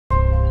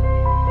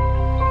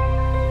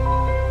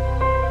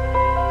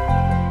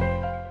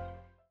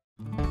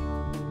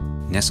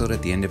Nestled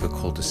at the end of a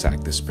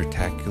cul-de-sac, this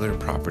spectacular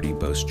property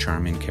boasts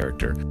charm and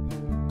character,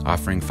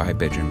 offering 5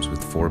 bedrooms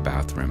with 4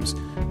 bathrooms.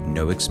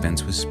 No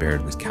expense was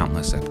spared with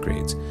countless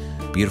upgrades.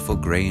 Beautiful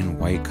gray and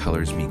white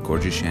colors meet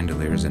gorgeous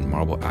chandeliers and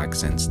marble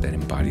accents that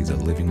embody the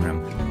living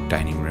room,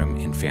 dining room,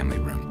 and family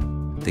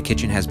room. The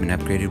kitchen has been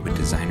upgraded with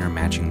designer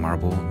matching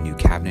marble, new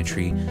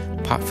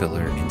cabinetry, pot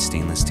filler, and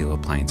stainless steel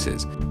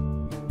appliances.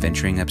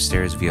 Venturing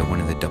upstairs via one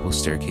of the double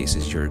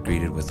staircases, you're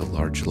greeted with a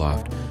large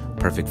loft,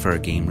 perfect for a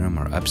game room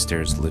or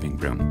upstairs living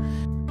room.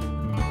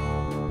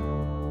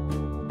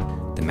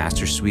 The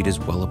master suite is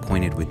well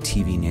appointed with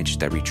TV niche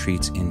that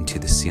retreats into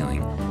the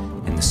ceiling.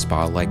 In the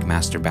spa-like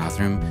master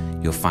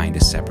bathroom, you'll find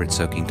a separate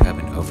soaking tub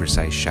and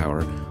oversized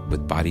shower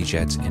with body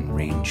jets and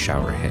rain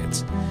shower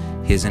heads.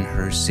 His and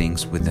her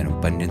sinks with an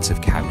abundance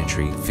of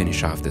cabinetry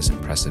finish off this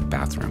impressive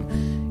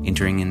bathroom.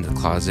 Entering in the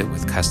closet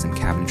with custom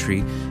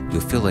cabinetry,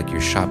 you'll feel like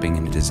you're shopping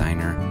in a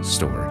designer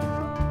store.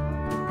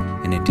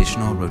 An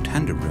additional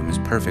rotunda room is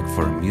perfect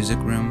for a music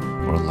room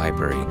or a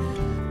library.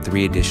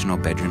 3 additional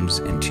bedrooms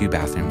and 2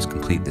 bathrooms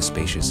complete the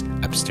spacious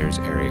upstairs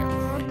area.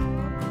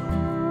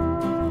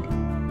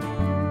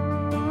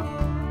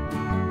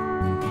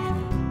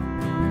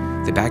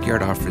 The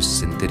backyard offers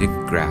synthetic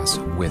grass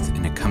with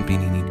an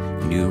accompanying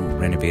new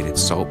renovated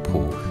salt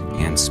pool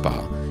and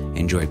spa.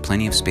 Enjoy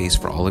plenty of space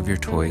for all of your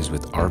toys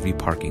with RV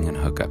parking and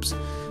hookups.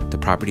 The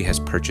property has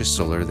purchased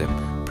solar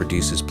that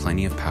produces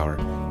plenty of power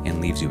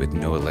and leaves you with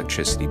no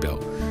electricity bill.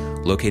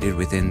 Located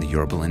within the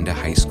Yorba Linda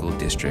High School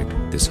district,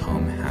 this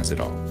home has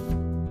it all.